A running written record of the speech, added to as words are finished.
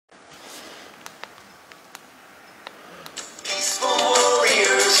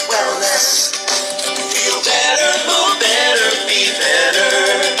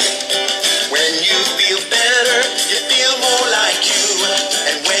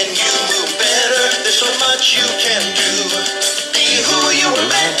that you can do. Be who you were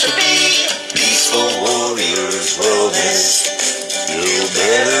meant to be. Peaceful Warriors Wellness. Feel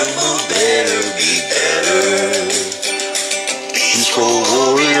better, move better, be better. Peaceful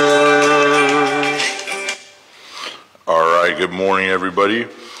Warriors. All right, good morning, everybody.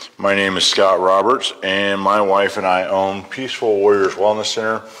 My name is Scott Roberts, and my wife and I own Peaceful Warriors Wellness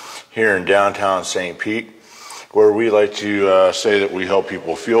Center here in downtown St. Pete, where we like to say that we help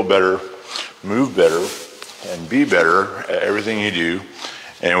people feel better, move better, and be better at everything you do.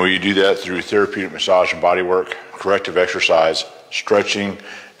 And we do that through therapeutic massage and body work, corrective exercise, stretching,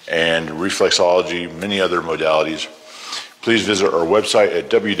 and reflexology, many other modalities. Please visit our website at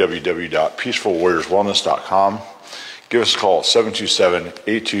www.peacefulwarriorswellness.com. Give us a call,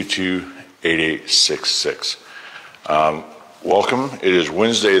 727-822-8866. Welcome. It is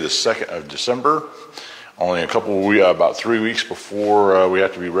Wednesday, the 2nd of December. Only about 3 weeks before we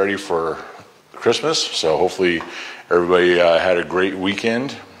have to be ready for Christmas. So hopefully everybody had a great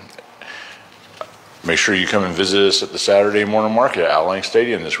weekend. Make sure you come and visit us at the Saturday morning market at Outlying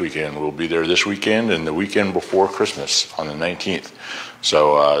Stadium this weekend. We'll be there this weekend and the weekend before Christmas on the 19th.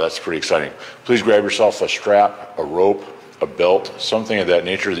 So that's pretty exciting. Please grab yourself a strap, a rope, a belt, something of that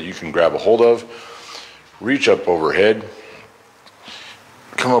nature that you can grab a hold of. Reach up overhead.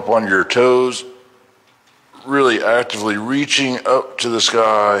 Come up on your toes, really actively reaching up to the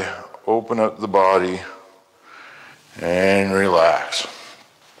sky. Open up the body and relax.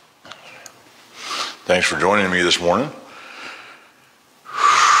 Thanks for joining me this morning.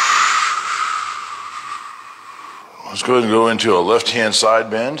 Let's go ahead and go into a left-hand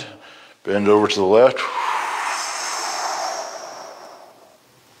side bend. Bend over to the left.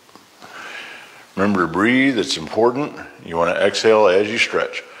 Remember to breathe, it's important. You want to exhale as you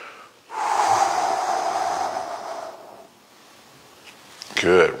stretch.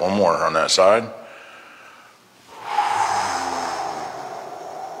 Good, one more on that side.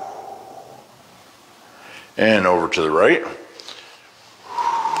 And over to the right.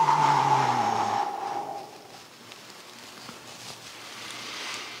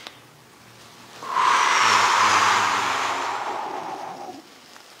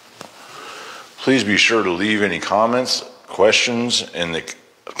 Please be sure to leave any comments, questions in the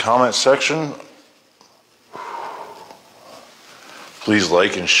comment section. Please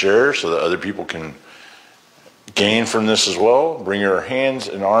like and share so that other people can gain from this as well. Bring your hands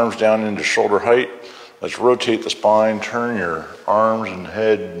and arms down into shoulder height. Let's rotate the spine. Turn your arms and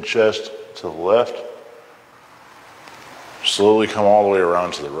head and chest to the left. Slowly come all the way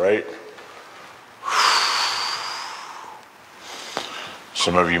around to the right.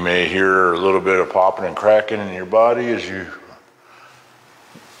 Some of you may hear a little bit of popping and cracking in your body as you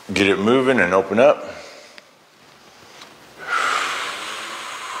get it moving and open up.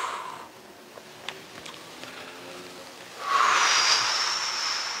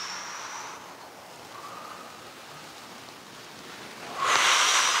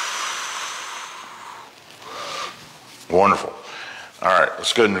 Wonderful. All right,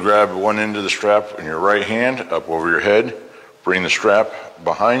 let's go ahead and grab one end of the strap in your right hand up over your head. Bring the strap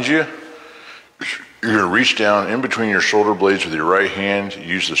behind you. You're going to reach down in between your shoulder blades with your right hand.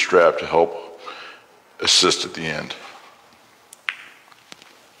 Use the strap to help assist at the end.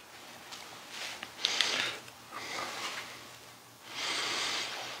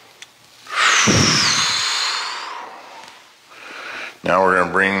 Now we're going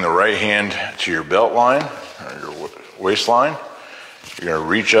to bring the right hand to your belt line, or your waistline. You're going to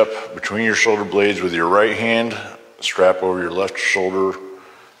reach up between your shoulder blades with your right hand. Strap over your left shoulder,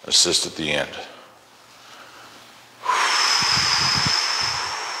 assist at the end.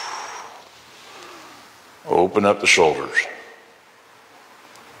 Open up the shoulders.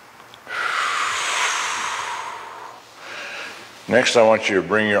 Next, I want you to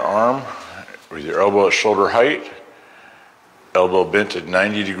bring your arm with your elbow at shoulder height, elbow bent at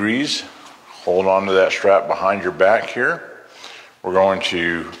 90 degrees. Hold on to that strap behind your back here. We're going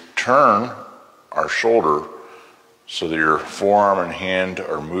to turn our shoulder so that your forearm and hand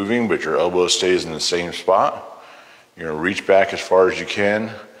are moving, but your elbow stays in the same spot. You're going to reach back as far as you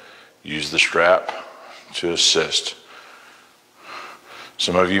can. Use the strap to assist.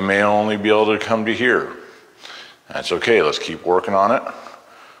 Some of you may only be able to come to here. That's okay. Let's keep working on it.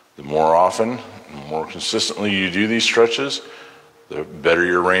 The more often, the more consistently you do these stretches, the better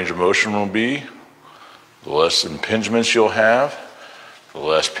your range of motion will be, the less impingements you'll have, the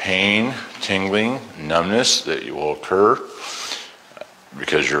less pain, tingling, numbness that will occur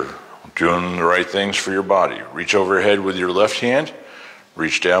because you're doing the right things for your body. Reach overhead with your left hand.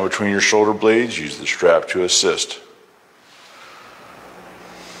 Reach down between your shoulder blades. Use the strap to assist.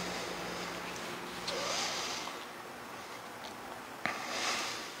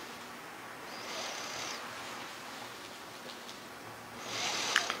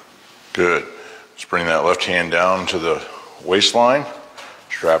 Good. Let's bring that left hand down to the waistline.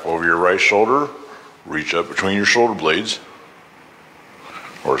 Strap over your right shoulder. Reach up between your shoulder blades,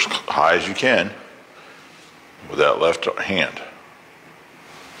 or as high as you can with that left hand.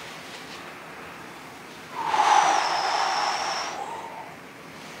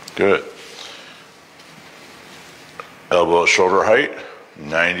 Good. Elbow at shoulder height,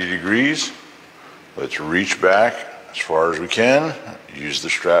 90 degrees. Let's reach back as far as we can. Use the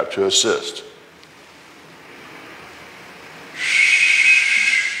strap to assist.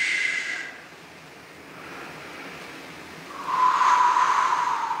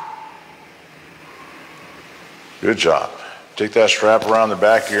 Good job. Take that strap around the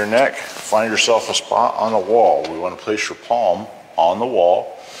back of your neck. Find yourself a spot on the wall. We want to place your palm on the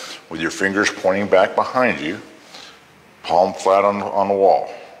wall with your fingers pointing back behind you. Palm flat on the wall.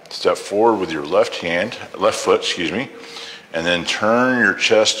 Step forward with your left foot, and then turn your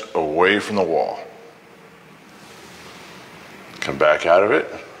chest away from the wall. Come back out of it.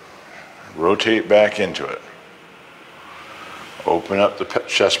 Rotate back into it. Open up the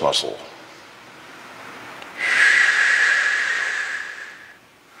chest muscle.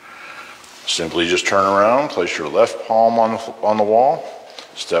 Simply just turn around, place your left palm on the wall,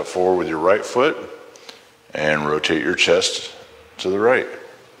 step forward with your right foot, and rotate your chest to the right.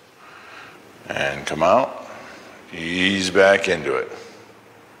 And come out, ease back into it.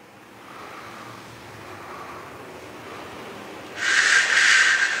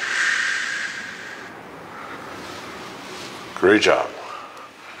 Great job.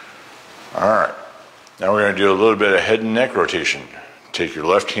 All right, now we're going to do a little bit of head and neck rotation. Take your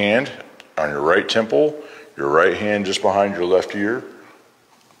left hand on your right temple, your right hand just behind your left ear.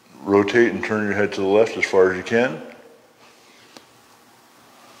 Rotate and turn your head to the left as far as you can.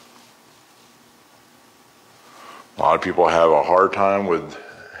 A lot of people have a hard time with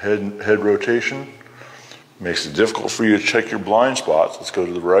head rotation. Makes it difficult for you to check your blind spots. Let's go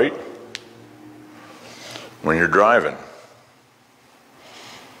to the right. When you're driving,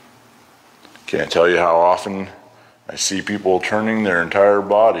 can't tell you how often I see people turning their entire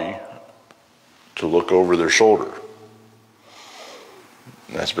body to look over their shoulder.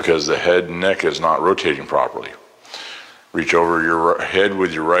 And that's because the head and neck is not rotating properly. Reach over your head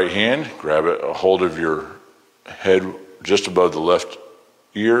with your right hand, grab a hold of your head just above the left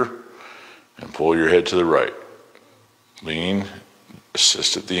ear, and pull your head to the right. Lean,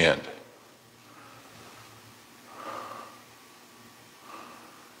 assist at the end.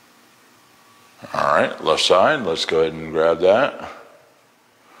 All right, left side, let's go ahead and grab that.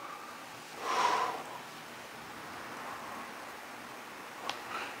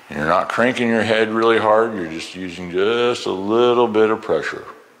 You're not cranking your head really hard, you're just using just a little bit of pressure.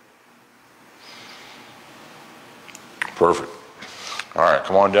 Perfect. All right,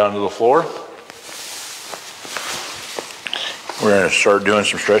 come on down to the floor. We're going to start doing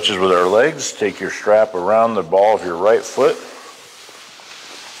some stretches with our legs. Take your strap around the ball of your right foot.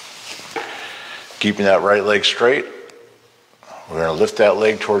 Keeping that right leg straight. We're going to lift that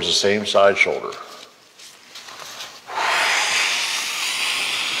leg towards the same side shoulder.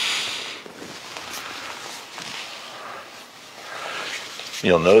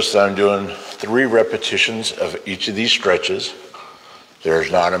 You'll notice that I'm doing 3 repetitions of each of these stretches.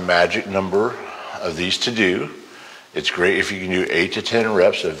 There's not a magic number of these to do. It's great if you can do 8 to 10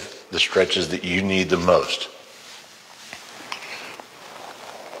 reps of the stretches that you need the most.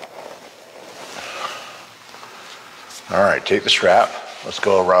 All right, take the strap. Let's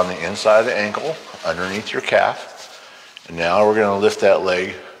go around the inside of the ankle, underneath your calf. And now we're going to lift that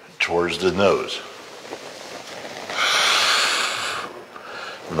leg towards the nose.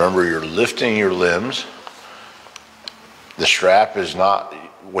 Remember, you're lifting your limbs. The strap is not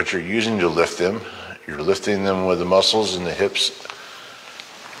what you're using to lift them. You're lifting them with the muscles in the hips.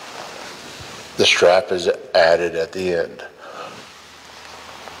 The strap is added at the end.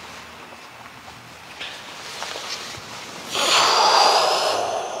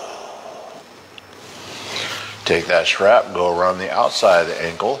 Take that strap, go around the outside of the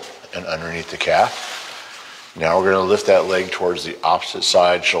ankle and underneath the calf. Now we're going to lift that leg towards the opposite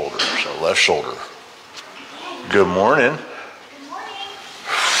side shoulder, so left shoulder. Good morning. Good morning.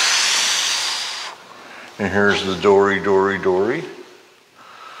 And here's the dory, dory, dory.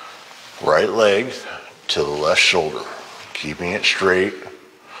 Right leg to the left shoulder, keeping it straight.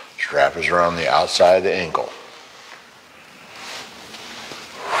 Strap is around the outside of the ankle.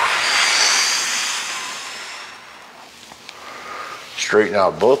 Straighten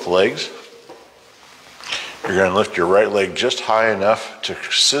out both legs. You're going to lift your right leg just high enough to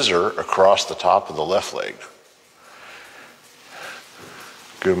scissor across the top of the left leg.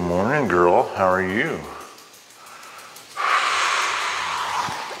 Good morning, girl. How are you?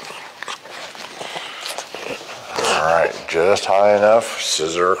 All right, just high enough,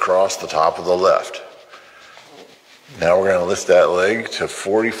 scissor across the top of the left. Now we're going to lift that leg to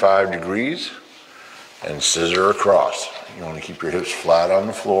 45 degrees and scissor across. You want to keep your hips flat on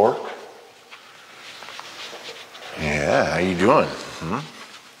the floor. Yeah, how you doing?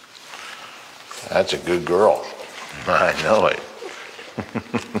 That's a good girl. I know it.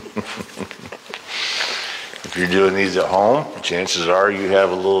 If you're doing these at home, chances are you have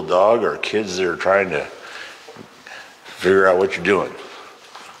a little dog or kids that are trying to figure out what you're doing.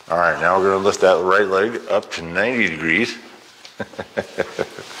 All right, now we're going to lift that right leg up to 90 degrees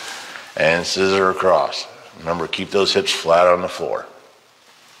and scissor across. Remember, keep those hips flat on the floor.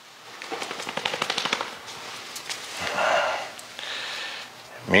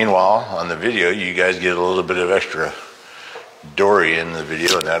 Meanwhile, on the video, you guys get a little bit of extra Dory in the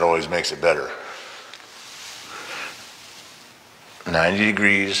video, and that always makes it better. 90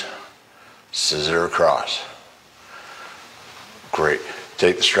 degrees, scissor across. Great.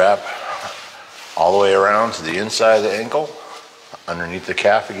 Take the strap all the way around to the inside of the ankle, underneath the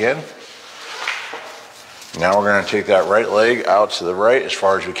calf again. Now we're going to take that right leg out to the right as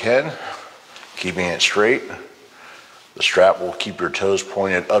far as we can, keeping it straight. The strap will keep your toes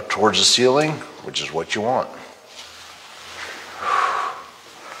pointed up towards the ceiling, which is what you want.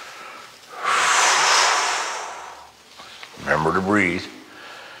 Remember to breathe.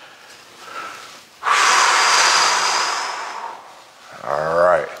 All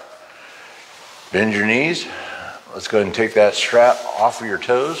right. Bend your knees. Let's go ahead and take that strap off of your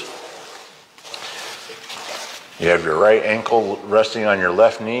toes. You have your right ankle resting on your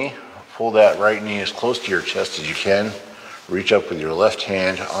left knee. Pull that right knee as close to your chest as you can. Reach up with your left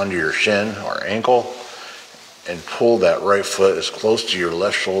hand onto your shin or ankle and pull that right foot as close to your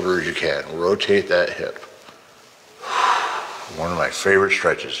left shoulder as you can. Rotate that hip. One of my favorite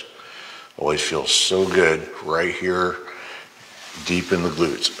stretches. Always feels so good right here, deep in the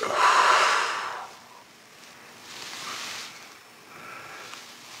glutes.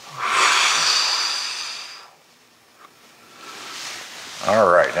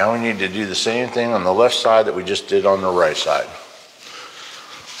 All right, now we need to do the same thing on the left side that we just did on the right side.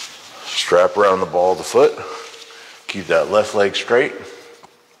 Strap around the ball of the foot. Keep that left leg straight.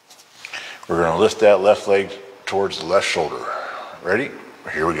 We're going to lift that left leg towards the left shoulder. Ready?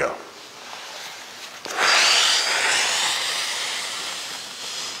 Here we go.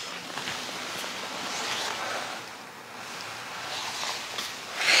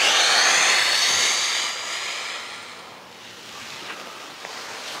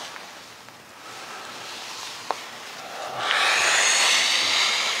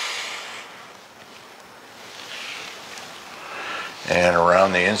 And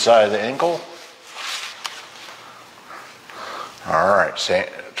around the inside of the ankle. All right,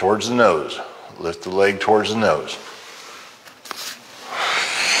 towards the nose. Lift the leg towards the nose.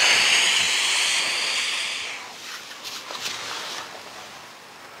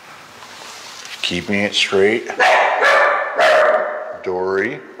 Keeping it straight.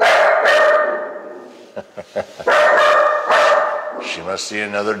 Dory. She must see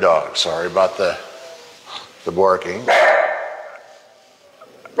another dog. Sorry about the barking.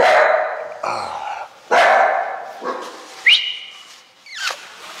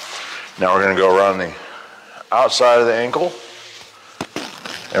 Now we're going to go around the outside of the ankle,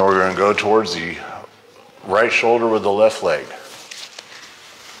 and we're going to go towards the right shoulder with the left leg.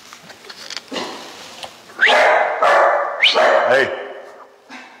 Hey.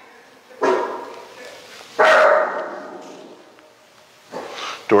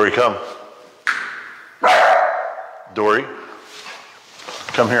 Dory, come. Dory,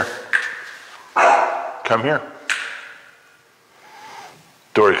 come here. Come here.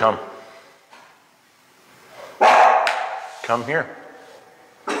 Dory, come. Come here.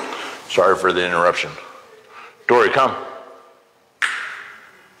 Sorry for the interruption. Dory, come.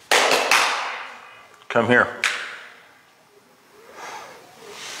 Come here.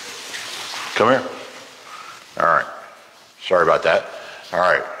 Come here. All right. Sorry about that. All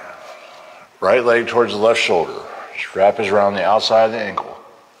right. Right leg towards the left shoulder. Strap is around the outside of the ankle.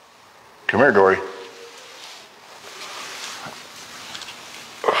 Come here, Dory.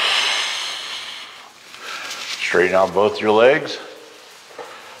 Straighten out both your legs.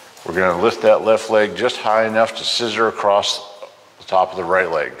 We're going to lift that left leg just high enough to scissor across the top of the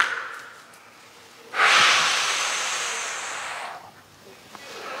right leg.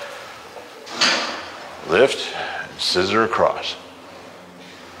 Lift and scissor across.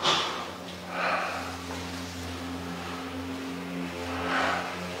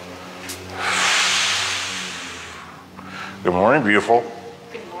 Good morning, beautiful.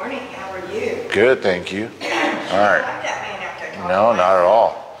 Good morning. How are you? Good, thank you. All right. That man after I talked No, to not at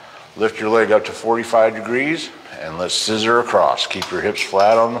all. Lift your leg up to 45 degrees and let's scissor across. Keep your hips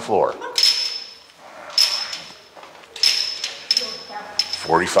flat on the floor.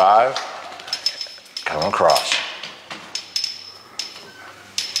 45. Come across.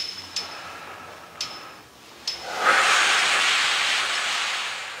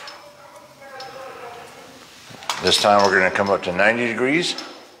 This time we're going to come up to 90 degrees.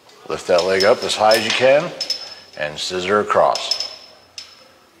 Lift that leg up as high as you can and scissor across.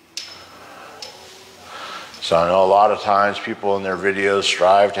 So I know a lot of times people in their videos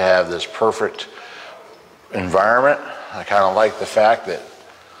strive to have this perfect environment. I kind of like the fact that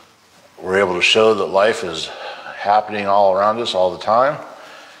we're able to show that life is happening all around us all the time,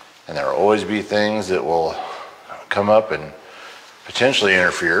 and there will always be things that will come up and potentially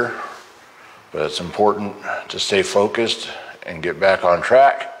interfere, but it's important to stay focused and get back on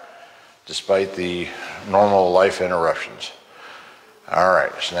track despite the normal life interruptions. All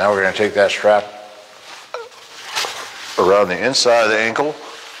right, so now we're going to take that strap around the inside of the ankle,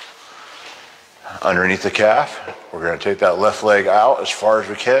 underneath the calf. We're going to take that left leg out as far as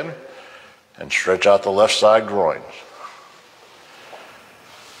we can and stretch out the left side groins.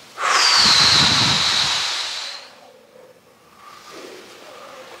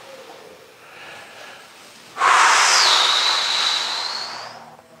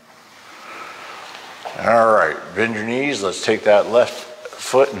 All right, bend your knees. Let's take that left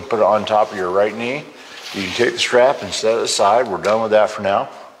foot and put it on top of your right knee. You can take the strap and set it aside. We're done with that for now.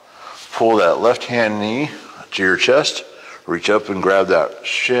 Pull that left hand knee to your chest. Reach up and grab that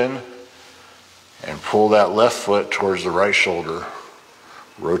shin and pull that left foot towards the right shoulder,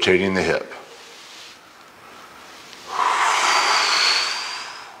 rotating the hip.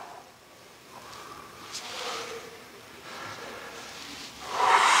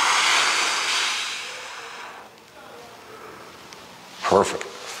 Perfect.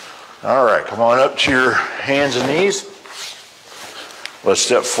 All right, come on up to your hands and knees. Let's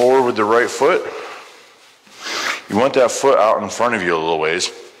step forward with the right foot. You want that foot out in front of you a little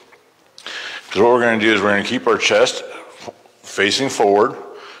ways. Because what we're going to do is we're going to keep our chest facing forward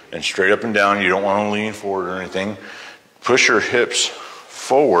and straight up and down. You don't want to lean forward or anything. Push your hips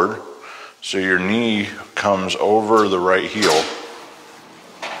forward so your knee comes over the right heel.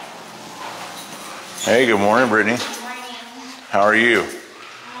 Hey, good morning, Brittany. How are you?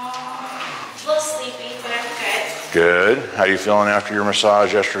 A little sleepy, but I'm good. Good. How you feeling after your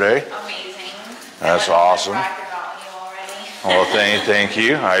massage yesterday? Amazing. That's awesome. I about you already. Well, thank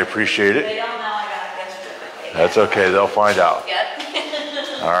you. I appreciate They it. don't know I got a gift certificate. That's okay. They'll find out.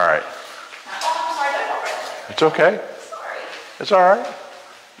 Yep. All right. Oh, I'm sorry. I felt It's okay. sorry. It's all right.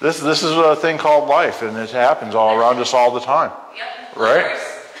 This is a thing called life, and it happens all around us all the time. Yep. Right?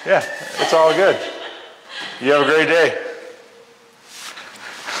 Yeah. It's all good. You have a great day.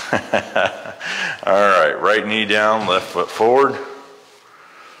 All right, right knee down, left foot forward.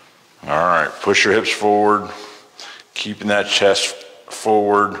 All right, push your hips forward, keeping that chest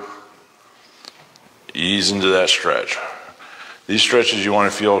forward. Ease into that stretch. These stretches you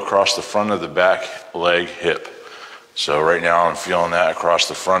want to feel across the front of the back leg hip. So right now I'm feeling that across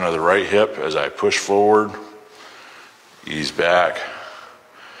the front of the right hip as I push forward, ease back,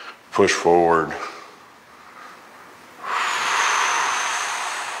 push forward.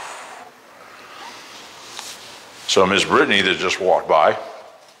 So Ms. Brittany that just walked by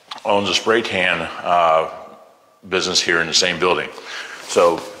owns a spray tan business here in the same building.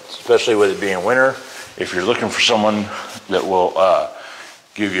 So especially with it being winter, if you're looking for someone that will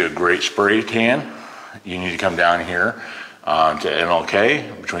give you a great spray tan, you need to come down here to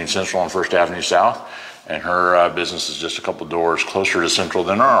MLK between Central and First Avenue South. And her business is just a couple doors closer to Central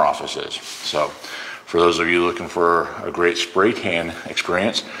than our office is. So for those of you looking for a great spray tan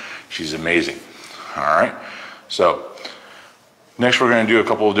experience, she's amazing. All right. So next we're going to do a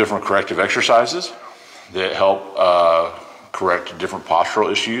couple of different corrective exercises that help correct different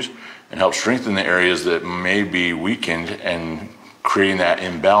postural issues and help strengthen the areas that may be weakened and creating that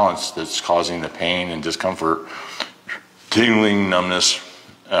imbalance that's causing the pain and discomfort, tingling, numbness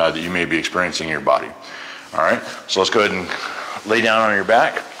that you may be experiencing in your body. All right, so let's go ahead and lay down on your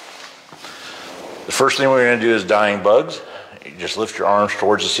back. The first thing we're going to do is dying bugs. You just lift your arms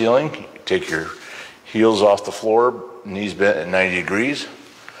towards the ceiling, take your heels off the floor, knees bent at 90 degrees.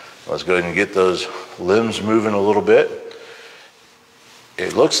 Let's go ahead and get those limbs moving a little bit.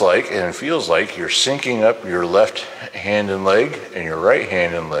 It looks like and it feels like you're syncing up your left hand and leg and your right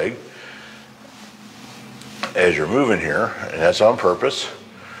hand and leg as you're moving here, and that's on purpose.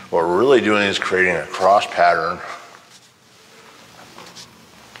 What we're really doing is creating a cross pattern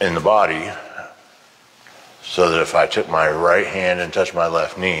in the body so that if I took my right hand and touched my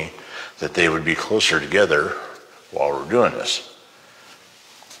left knee, that they would be closer together while we're doing this.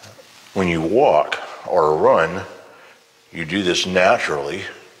 When you walk or run, you do this naturally,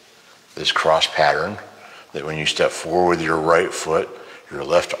 this cross pattern, that when you step forward with your right foot, your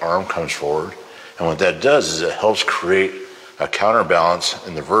left arm comes forward. And what that does is it helps create a counterbalance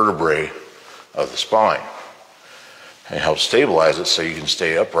in the vertebrae of the spine. And it helps stabilize it so you can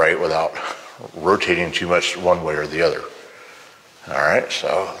stay upright without rotating too much one way or the other. All right,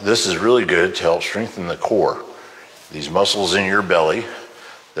 so this is really good to help strengthen the core. These muscles in your belly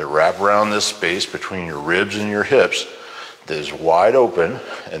that wrap around this space between your ribs and your hips that is wide open,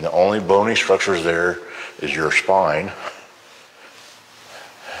 and the only bony structures there is your spine.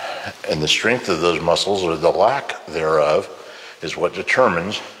 And the strength of those muscles, or the lack thereof, is what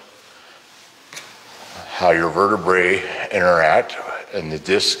determines how your vertebrae interact, and the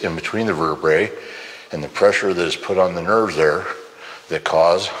disc in between the vertebrae, and the pressure that is put on the nerves there that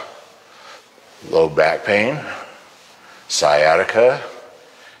cause low back pain, sciatica,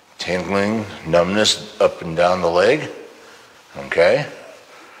 tingling, numbness up and down the leg. Okay?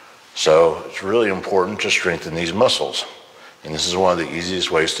 So it's really important to strengthen these muscles. And this is one of the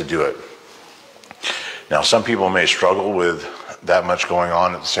easiest ways to do it. Now, some people may struggle with that much going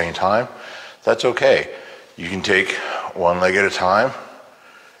on at the same time. That's okay. You can take one leg at a time,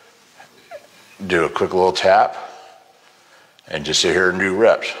 do a quick little tap, and just sit here and do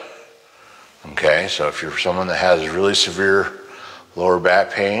reps. Okay, so if you're someone that has really severe lower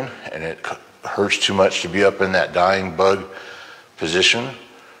back pain and it hurts too much to be up in that dying bug position,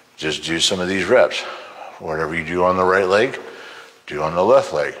 just do some of these reps. Whatever you do on the right leg, do on the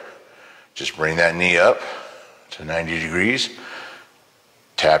left leg. Just bring that knee up to 90 degrees,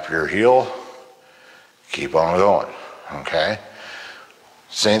 tap your heel, keep on going, okay?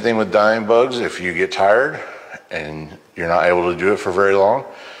 Same thing with dying bugs. If you get tired and you're not able to do it for very long,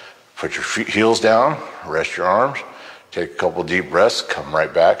 put your heels down, rest your arms, take a couple deep breaths, come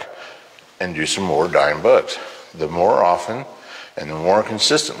right back and do some more dying bugs. The more often and the more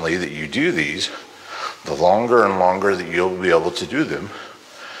consistently that you do these, the longer and longer that you'll be able to do them,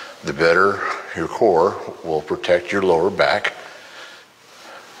 the better your core will protect your lower back,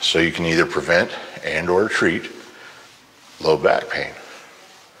 so you can either prevent and or treat low back pain.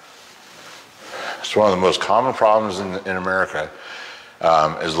 It's one of the most common problems in America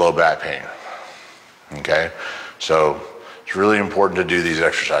is low back pain. Okay, so it's really important to do these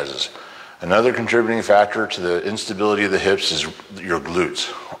exercises. Another contributing factor to the instability of the hips is your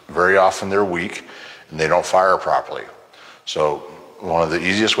glutes. Very often they're weak and they don't fire properly. So one of the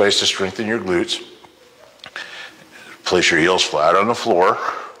easiest ways to strengthen your glutes, place your heels flat on the floor,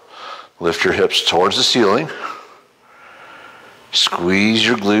 lift your hips towards the ceiling, squeeze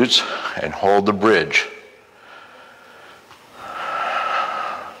your glutes, and hold the bridge.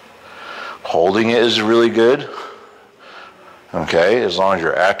 Holding it is really good, okay, as long as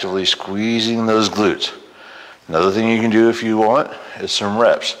you're actively squeezing those glutes. Another thing you can do if you want is some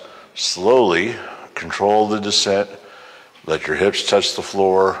reps. Slowly control the descent, let your hips touch the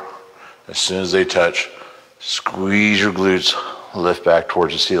floor. As soon as they touch, squeeze your glutes, lift back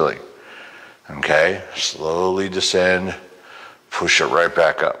towards the ceiling. Okay, slowly descend, push it right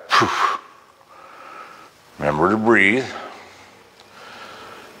back up. Remember to breathe.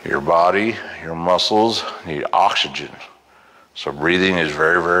 Your body, your muscles need oxygen. So breathing is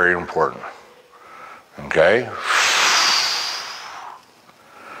very, very important. Okay?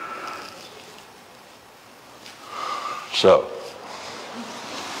 So,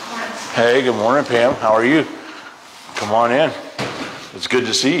 hey, good morning, Pam. How are you? Come on in. It's good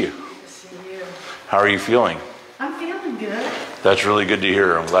to see you. Good to see you. How are you feeling? I'm feeling good. That's really good to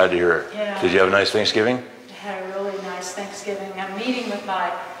hear. I'm glad to hear it. Yeah. Did you have a nice Thanksgiving? I had a really nice Thanksgiving. I'm meeting with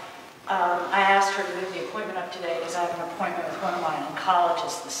my, I asked her to move the appointment up today because I have an appointment with one of my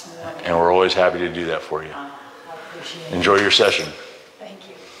oncologists this morning. And we're always happy to do that for you. I appreciate it. Enjoy your session. Thank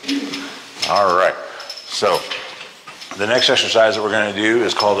you. All right. So the next exercise that we're going to do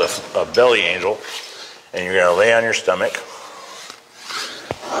is called a belly angel. And you're going to lay on your stomach.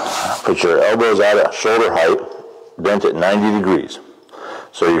 Put your elbows out at shoulder height, bent at 90 degrees.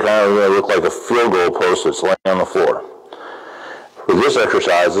 So you're kind of going to look like a field goal post that's laying on the floor. With this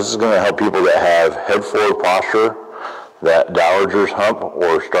exercise, this is going to help people that have head forward posture, that dowager's hump,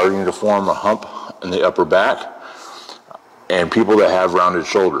 or starting to form a hump in the upper back, and people that have rounded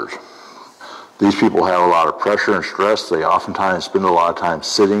shoulders. These people have a lot of pressure and stress. They oftentimes spend a lot of time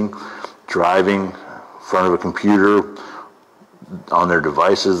sitting, driving in front of a computer, on their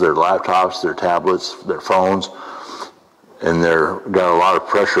devices, their laptops, their tablets, their phones. and they're got a lot of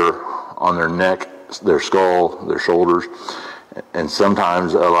pressure on their neck, their skull, their shoulders, and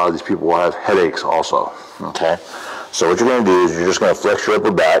sometimes a lot of these people will have headaches also, okay? So what you're gonna do is you're just gonna flex your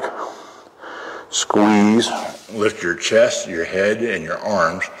upper back, squeeze, lift your chest, your head, and your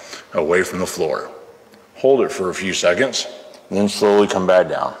arms away from the floor. Hold it for a few seconds, and then slowly come back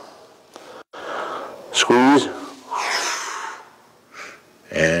down. Squeeze,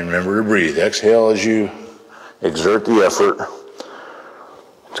 and remember to breathe. Exhale as you exert the effort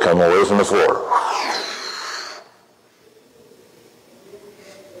to come away from the floor.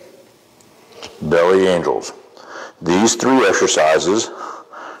 Belly angels. These three exercises,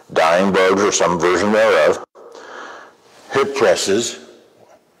 dying bugs or some version thereof, hip presses,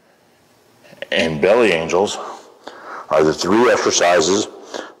 and belly angels are the three exercises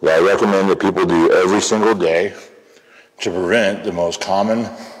that I recommend that people do every single day to prevent the most common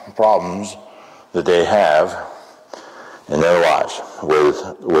problems that they have in their lives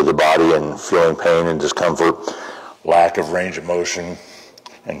with the body and feeling pain and discomfort, lack of range of motion,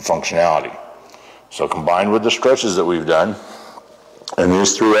 and functionality. So combined with the stretches that we've done and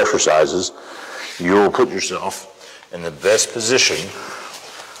these three exercises, you will put yourself in the best position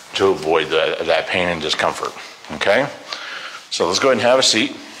to avoid that pain and discomfort, okay? So let's go ahead and have a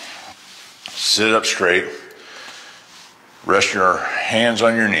seat. Sit up straight. Rest your hands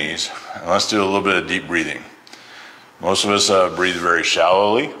on your knees, and let's do a little bit of deep breathing. Most of us breathe very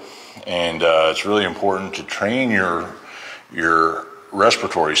shallowly, and it's really important to train your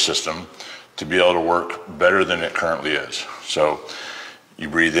respiratory system to be able to work better than it currently is. So you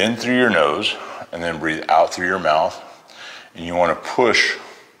breathe in through your nose and then breathe out through your mouth, and you want to push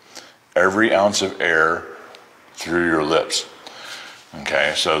every ounce of air through your lips.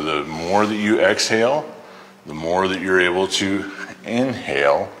 Okay, so the more that you exhale, the more that you're able to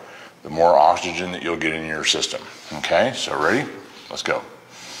inhale, the more oxygen that you'll get in your system. Okay, so ready? Let's go.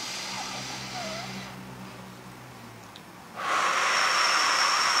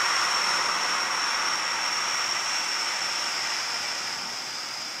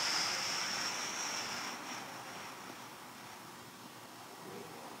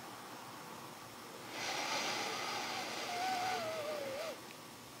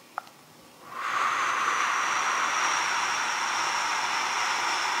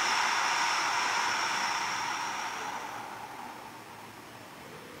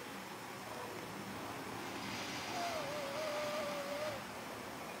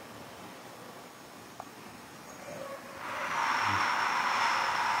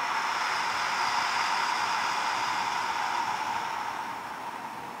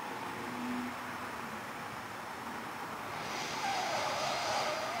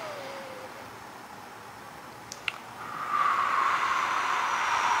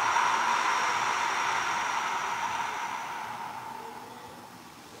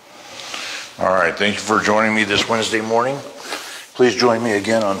 All right, thank you for joining me this Wednesday morning. Please join me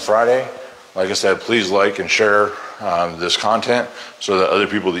again on Friday. Like I said, please like and share this content so that other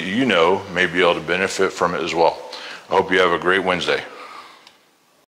people that you know may be able to benefit from it as well. I hope you have a great Wednesday.